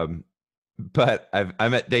 But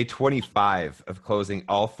I'm at day 25 of closing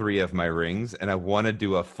all 3 of my rings, and I want to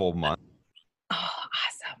do a full month. Oh,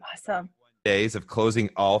 awesome. Days of closing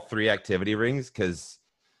all 3 activity rings because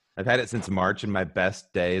I've had it since March, and my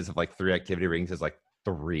best days of like 3 activity rings is like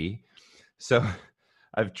 3. So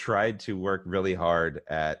I've tried to work really hard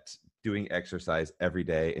at doing exercise every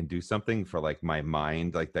day and do something for like my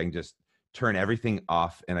mind. Like I can just turn everything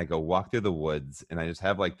off and I go walk through the woods and I just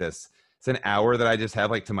have like this. It's an hour that I just have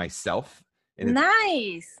like to myself. And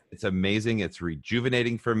Nice. it's amazing. It's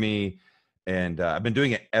rejuvenating for me. And I've been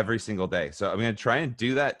doing it every single day. So I'm going to try and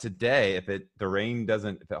do that today. If the rain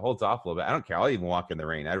doesn't, if it holds off a little bit, I don't care. I'll even walk in the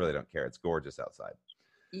rain. I really don't care. It's gorgeous outside.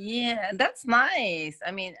 Yeah, that's nice.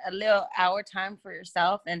 I mean, a little hour time for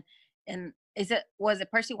yourself. And was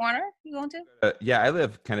it Percy Warner you going to? Yeah, I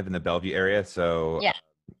live kind of in the Bellevue area. So Yeah.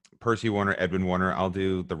 Percy Warner, Edwin Warner. I'll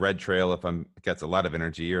do the red trail if I'm gets a lot of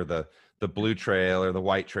energy, or the blue trail or the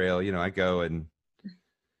white trail. You know, I go and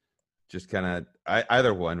just kind of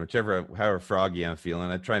either one, however froggy I'm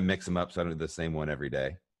feeling. I try and mix them up so I don't do the same one every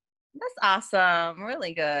day. That's awesome.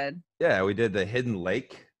 Really good. Yeah, we did the Hidden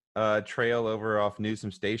Lake trail over off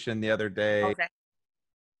Newsom Station the other day. Okay.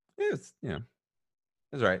 It's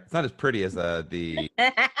it's all right. It's not as pretty as the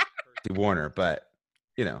Percy Warner, but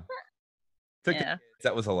Yeah.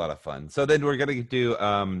 that was a lot of fun. So then we're gonna do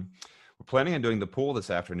we're planning on doing the pool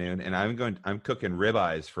this afternoon, and I'm cooking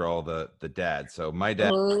ribeyes for all the dads. So my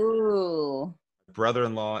dad, Ooh.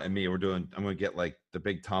 brother-in-law, and me, I'm gonna get like the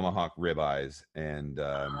big tomahawk ribeyes, and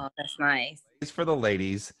Oh, that's nice. it's for the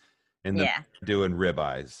ladies, and then Yeah. doing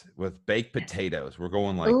ribeyes with baked potatoes. We're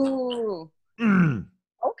going like Ooh.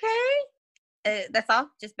 Okay. That's all?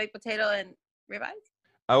 Just baked potato and ribeyes?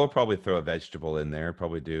 I will probably throw a vegetable in there.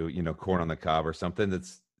 Probably do, corn on the cob or something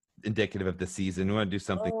that's indicative of the season. We want to do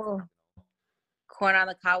something. Oh. Corn on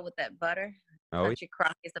the cob with that butter. Oh, Country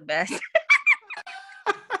crock is the best.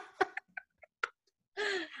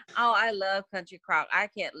 Oh, I love country crock. I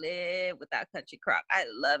can't live without country crock. I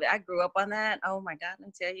love it. I grew up on that. Oh my God, let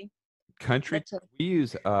me tell you. country. We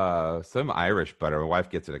use some Irish butter. My wife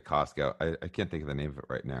gets it at Costco. I can't think of the name of it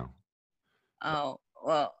right now. Oh,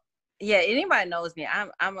 well, yeah, anybody knows me.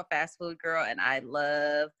 I'm a fast food girl and I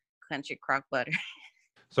love country crock butter.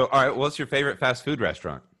 So, all right, what's your favorite fast food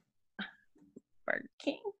restaurant? Burger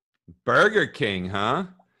King. Burger King, huh?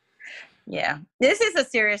 Yeah, this is a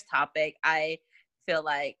serious topic. I feel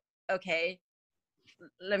like, okay,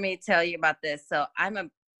 let me tell you about this. So I'm a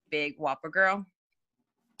big Whopper girl.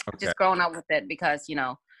 Okay. Just growing up with it because,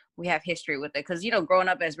 we have history with it. Because, growing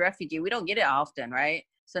up as refugee, we don't get it often, right?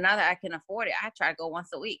 So now that I can afford it, I try to go once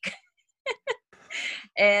a week.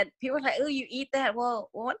 And people are like, oh, you eat that? Well,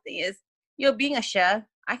 one thing is, being a chef,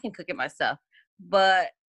 I can cook it myself. But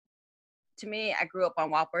to me, I grew up on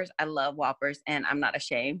Whoppers. I love Whoppers, and I'm not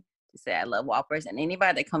ashamed to say I love Whoppers. And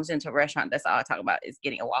anybody that comes into a restaurant, that's all I talk about is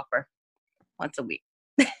getting a Whopper once a week.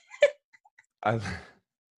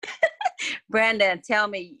 Brandon, tell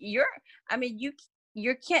me, you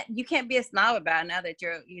can't be a snob about it now that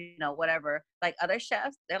you're, whatever. Like other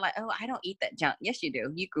chefs, they're like, oh, I don't eat that junk. Yes, you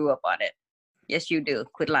do. You grew up on it. Yes, you do.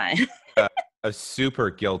 Quit lying. A super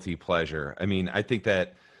guilty pleasure. I mean, I think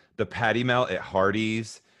that the patty melt at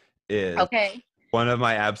Hardee's is one of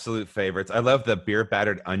my absolute favorites. I love the beer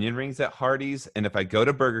battered onion rings at Hardee's. And if I go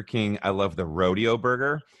to Burger King, I love the rodeo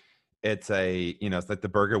burger. It's it's like the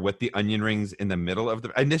burger with the onion rings in the middle of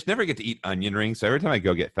I just never get to eat onion rings. So every time I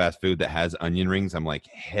go get fast food that has onion rings, I'm like,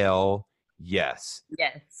 hell yes.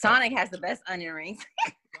 Yeah. Sonic has the best onion rings.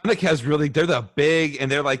 Sonic has they're the big, and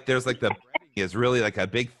they're like, there's like the breading is really like a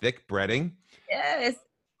big thick breading. Yes.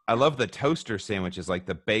 I love the toaster sandwiches, like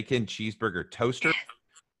the bacon cheeseburger toaster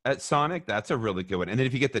at Sonic. That's a really good one. And then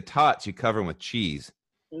if you get the tots, you cover them with cheese.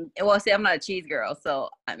 Well, see, I'm not a cheese girl, so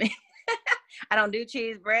I mean, I don't do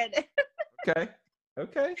cheese bread.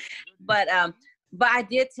 Okay. But I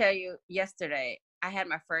did tell you yesterday, I had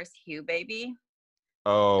my first Hugh baby.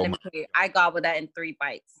 Oh, let me tell you, I gobbled that in 3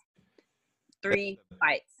 bites. 3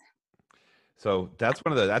 bites. So that's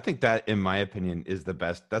one of the, I think that, in my opinion, is the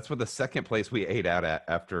best. That's what the second place we ate out at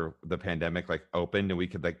after the pandemic opened, and we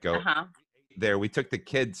could go there. We took the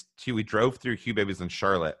kids we drove through Hugh Babies in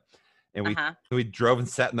Charlotte, and we drove and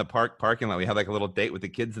sat in the parking lot. We had a little date with the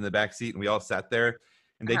kids in the back seat, and we all sat there,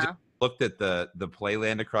 and they just looked at the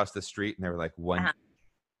playland across the street, and they were like,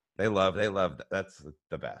 they loved that's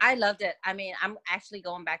the best. I loved it. I mean, I'm actually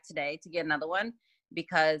going back today to get another one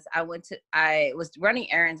because I was running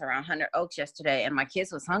errands around 100 Oaks yesterday and my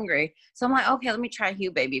kids was hungry. So I'm like, okay, let me try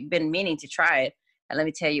Hugh Baby. Been meaning to try it. And let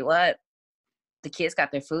me tell you what, the kids got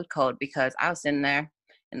their food cold because I was sitting there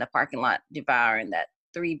in the parking lot devouring that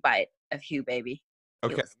 3 bite of Hugh Baby.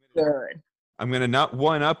 Okay. It was good. I'm going to not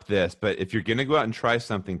one up this, but if you're going to go out and try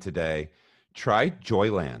something today, try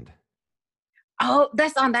Joyland. Oh,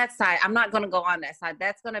 that's on that side. I'm not going to go on that side.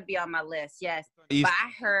 That's going to be on my list. Yes. But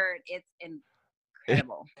I heard it's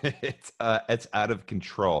incredible. It's out of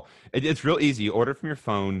control. It's real easy. You order from your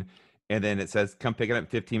phone, and then it says, come pick it up in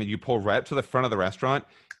 15 minutes. You pull right up to the front of the restaurant,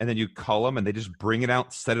 and then you call them, and they just bring it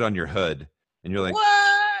out, set it on your hood. And you're like,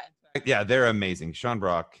 What? yeah, they're amazing. Sean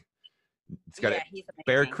Brock. It's got He's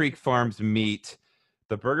Bear amazing. Creek Farms meat.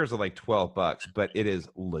 The burgers are like $12, but it is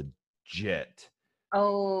legit.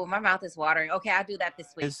 Oh, my mouth is watering. Okay, I'll do that this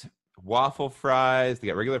week. It's waffle fries. They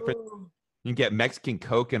got regular fries. Ooh, You can get Mexican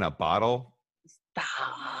Coke in a bottle.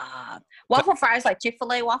 stop. Waffle fries, like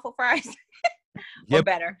Chick-fil-A waffle fries? Or Yep.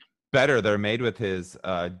 better? Better. They're made with his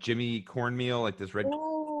Jimmy cornmeal, like this red.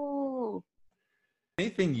 Ooh.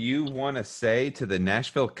 Anything you want to say to the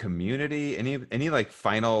Nashville community? Any like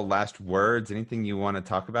final last words? Anything you want to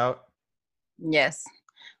talk about? Yes.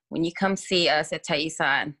 When you come see us at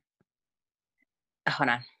Taisan, hold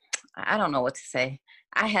on. I don't know what to say.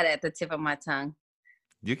 I had it at the tip of my tongue.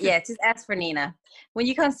 You can, Yeah, just ask for Nina. When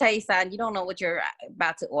you come to Taisan, you don't know what you're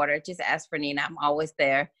about to order. Just ask for Nina. I'm always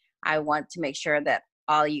there. I want to make sure that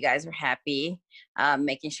all you guys are happy,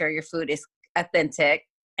 making sure your food is authentic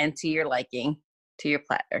and to your liking, to your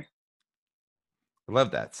platter. I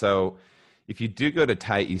love that. So if you do go to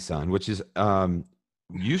Tai Isan, which is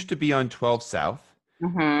used to be on 12 South.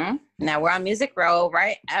 Mm-hmm. Now we're on Music Row,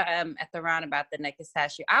 right at the roundabout, the Naked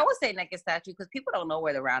Statue. I always say Naked Statue because people don't know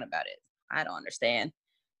where the roundabout is. I don't understand,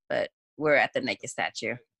 but we're at the Naked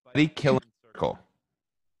Statue. Buddy Killen Circle.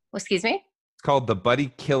 Well, excuse me? It's called the Buddy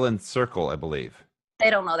Killen Circle, I believe. They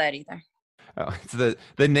don't know that either. Oh, it's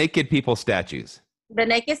the naked people statues. The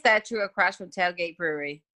Naked Statue across from Tailgate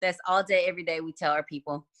Brewery. That's all day, every day we tell our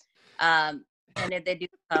people. And if they do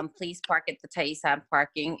come, please park at the Taisan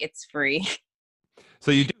parking. It's free. So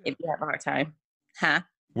you do. If you have a hard time. Huh?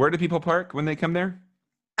 Where do people park when they come there?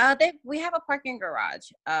 We have a parking garage.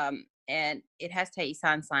 And it has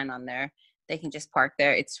Taisan sign on there. They can just park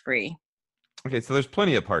there. It's free. Okay, so there's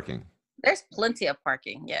plenty of parking. There's plenty of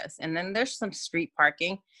parking, yes. And then there's some street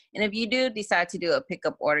parking. And if you do decide to do a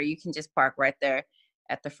pickup order, you can just park right there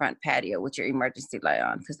at the front patio with your emergency light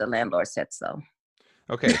on because the landlord said so.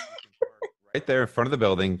 Okay. Right there in front of the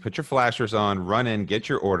building, put your flashers on, run in, get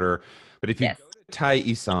your order. But if you go to Tai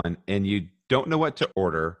Isan and you don't know what to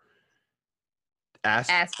order,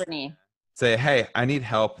 ask for me. Say, hey, I need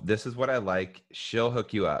help. This is what I like. She'll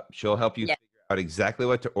hook you up. She'll help you figure out exactly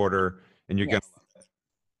what to order, and you're going to love it.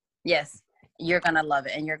 Yes, you're going to love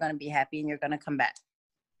it, and you're going to be happy, and you're going to come back.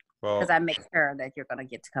 Well, because I make sure that you're going to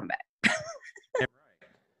get to come back.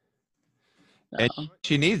 Right. And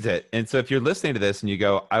she needs it. And so if you're listening to this and you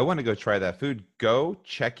go, I want to go try that food, go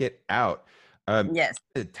check it out. Yes.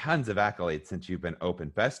 Tons of accolades since you've been open.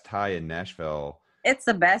 Best Thai in Nashville. It's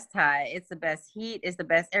the best Thai. It's the best heat. It's the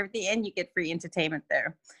best everything. And you get free entertainment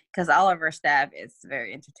there because all of our staff is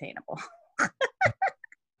very entertainable.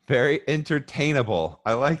 Very entertainable.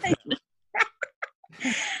 I like that.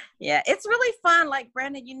 Yeah, it's really fun. Like,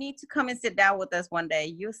 Brandon, you need to come and sit down with us one day.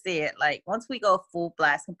 You'll see it. Like, once we go full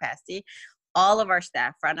blast capacity, all of our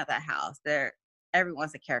staff front of the house,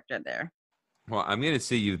 everyone's a character there. Well, I'm going to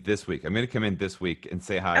see you this week. I'm going to come in this week and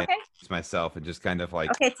say hi to myself and just kind of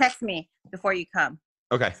like. Okay, text me before you come.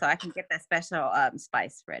 Okay. So I can get that special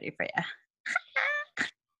spice ready for you.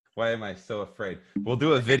 Why am I so afraid? We'll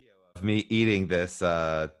do a video of me eating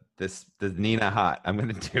the Nina Hot. I'm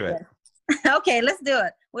going to do it. Okay, let's do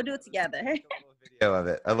it. We'll do it together. Video of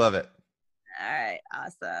it. I love it. All right,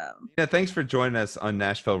 awesome. Yeah, thanks for joining us on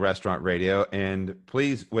Nashville Restaurant Radio. And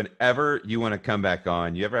please, whenever you want to come back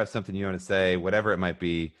on, you ever have something you want to say, whatever it might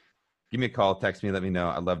be, give me a call, text me, let me know.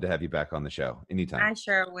 I'd love to have you back on the show anytime. I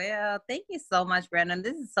sure will. Thank you so much, Brandon.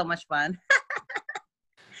 This is so much fun.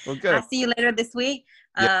 Well, good. I'll see you later this week.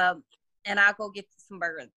 Yep. And I'll go get some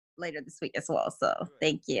burgers later this week as well. So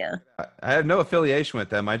thank you. I have no affiliation with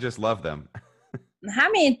them. I just love them.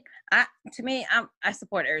 I mean, to me, I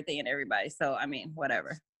support everything and everybody. So, I mean,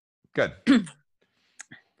 whatever. Good.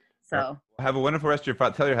 So have a wonderful rest of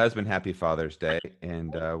your Tell your husband Happy Father's Day.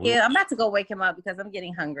 And yeah, I'm about to go wake him up because I'm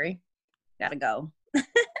getting hungry. Gotta go.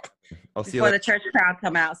 I'll see before you later. The church crowd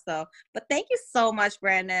come out. So, but thank you so much,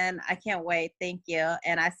 Brandon. I can't wait. Thank you.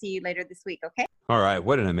 And I see you later this week. Okay. All right.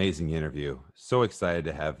 What an amazing interview. So excited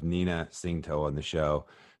to have Nina Singto on the show.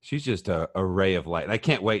 She's just a ray of light. I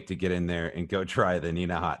can't wait to get in there and go try the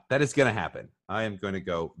Nina Hot. That is going to happen. I am going to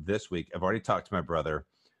go this week. I've already talked to my brother.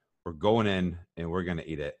 We're going in and we're going to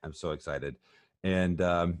eat it. I'm so excited. And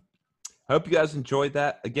I hope you guys enjoyed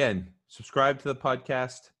that. Again, subscribe to the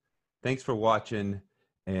podcast. Thanks for watching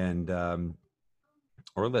and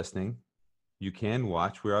or listening. You can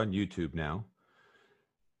watch. We're on YouTube now.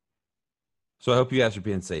 So I hope you guys are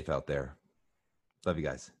being safe out there. Love you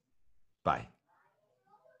guys. Bye.